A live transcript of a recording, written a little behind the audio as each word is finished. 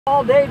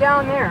all day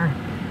down there.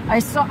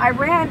 I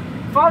ran,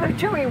 Father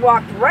Toohey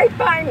walked right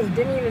by me,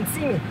 didn't even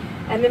see me.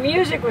 And the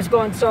music was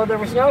going, so there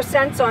was no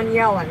sense on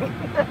yelling.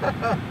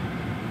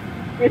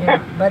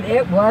 Yeah, but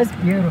it was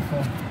beautiful.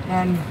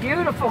 And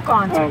beautiful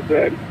concert. Oh,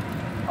 good.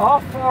 All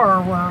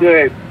four were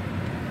Good.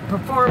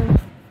 performed.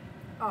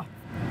 Oh,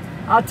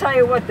 I'll tell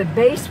you what, the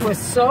bass was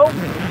so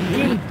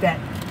deep that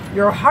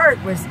your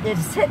heart was,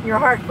 it's hitting your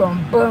heart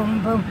going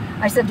boom, boom.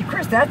 I said to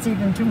Chris, that's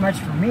even too much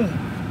for me.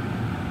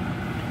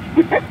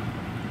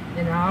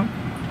 You know?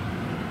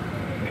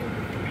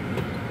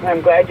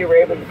 I'm glad you were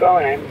able to go,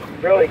 and I'm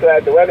really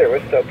glad the weather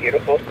was so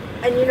beautiful.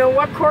 And you know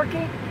what,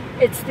 Corky?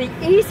 It's the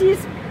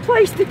easiest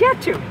place to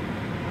get to.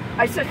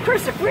 I said,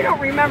 Chris, if we don't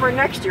remember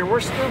next year,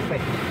 we're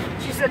stupid.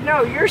 She said,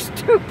 no, you're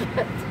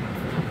stupid.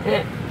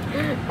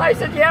 I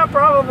said, yeah,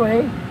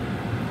 probably.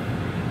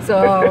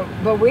 So,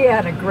 but we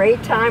had a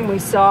great time. We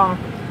saw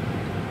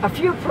a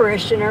few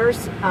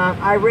parishioners.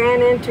 I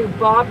ran into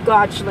Bob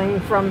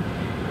Gottschling from,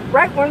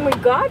 right when we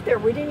got there,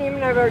 we didn't even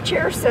have our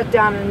chairs set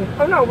down. And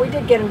oh no, we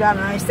did get him down.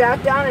 And I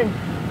sat down, and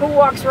who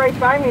walks right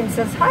by me and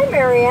says, hi,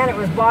 Marianne. It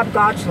was Bob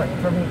Gottschling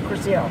from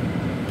Cursillo,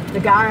 the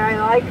guy I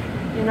like,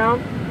 you know.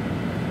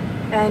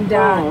 And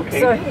okay.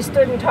 So he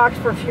stood and talked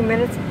for a few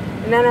minutes,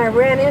 and then I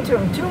ran into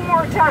him 2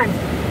 more times.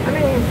 I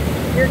mean,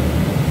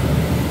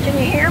 can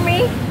you hear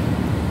me?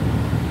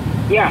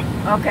 Yeah.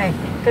 Okay,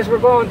 because we're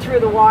going through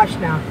the wash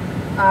now.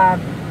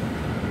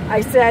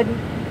 I said,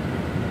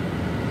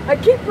 I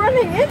keep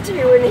running into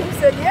you, and he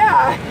said,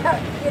 yeah,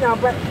 you know,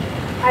 but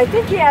I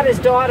think he had his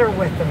daughter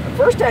with him. At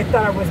first I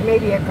thought it was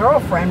maybe a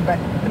girlfriend, but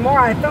the more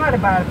I thought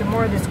about it, the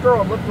more this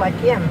girl looked like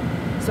him.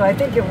 So I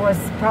think it was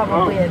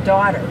probably a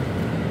daughter,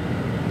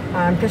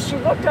 because she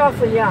looked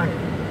awfully young,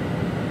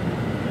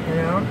 you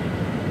know,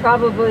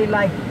 probably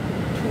like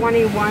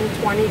 21,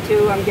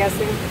 22, I'm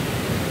guessing.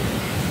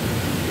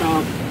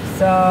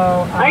 So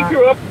I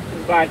grew up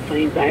in Bot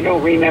Plains. I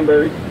don't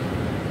remember.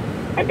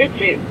 I bet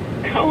you.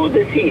 How old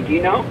is he? Do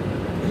you know?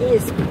 He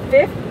is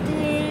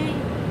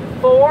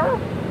 54.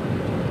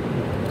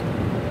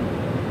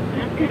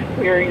 I'm just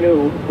very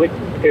new what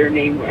their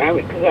name was,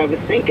 because I was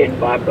thinking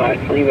Bob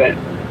Gottschling, but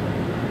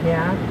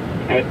Yeah.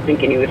 I was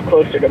thinking he was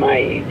closer to my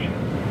age.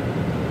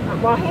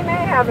 Well, he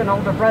may have an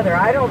older brother.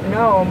 I don't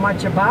know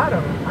much about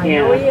him. I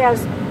know he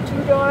has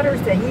 2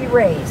 daughters that he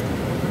raised.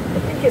 I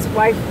think his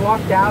wife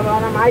walked out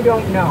on him. I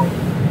don't know.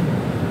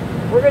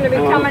 We're going to be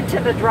coming to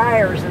the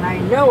dryers, and I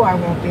know I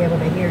won't be able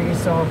to hear you,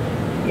 so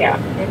Yeah.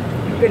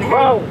 you can hang.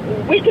 Well,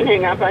 we can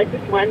hang up. I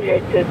just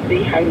wanted to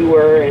see how you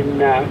were, and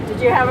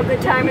Did you have a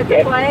good time at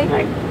the play?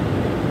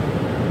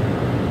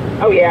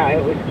 Oh yeah,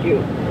 it was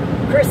cute.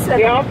 Chris said,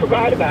 They all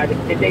forgot about it.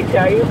 Did they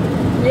tell you?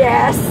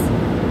 yes.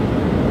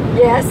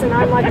 Yes, and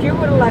I'm like, you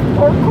would have left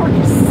poor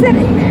Corky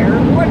sitting there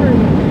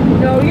wondering.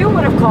 No, you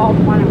would have called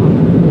one of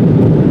them.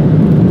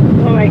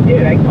 Well, I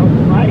did. I called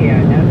Claudia,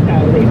 and that's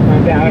how they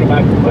found out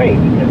about the play,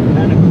 because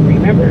none of them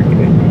remembered.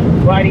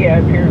 Claudia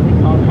apparently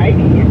called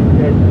Heidi and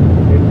said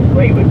that the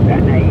play was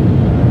that night.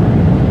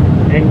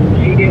 And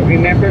she didn't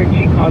remember, and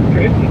she called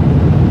Chris.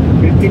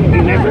 Chris didn't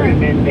remember,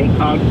 and then they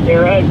called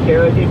Sarah, and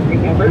Sarah didn't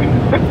remember.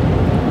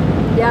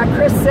 Yeah,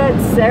 Chris said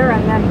Sarah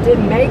and them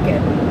didn't make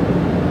it.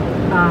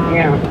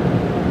 Yeah.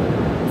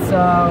 So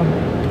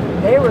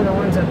they were the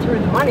ones that threw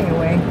the money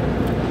away.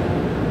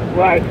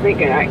 Well, I was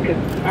thinking, because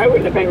I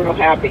wouldn't have been real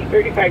happy.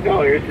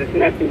 $35 is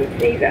nothing to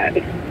see that.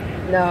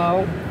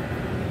 No.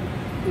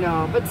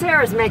 No, but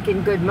Sarah's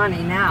making good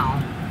money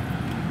now.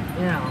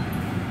 You know.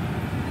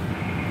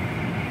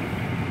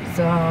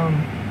 So,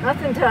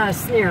 nothing to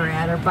sneer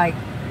at or bite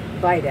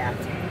at.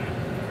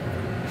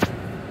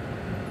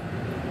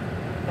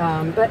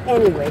 But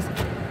anyways,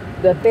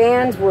 the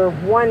bands were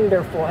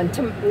wonderful. And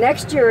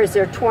next year is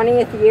their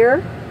 20th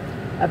year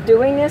of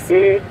doing this.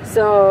 Mm-hmm.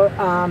 So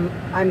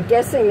I'm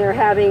guessing they're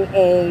having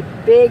a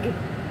big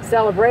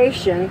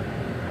celebration,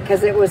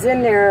 because it was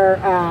in their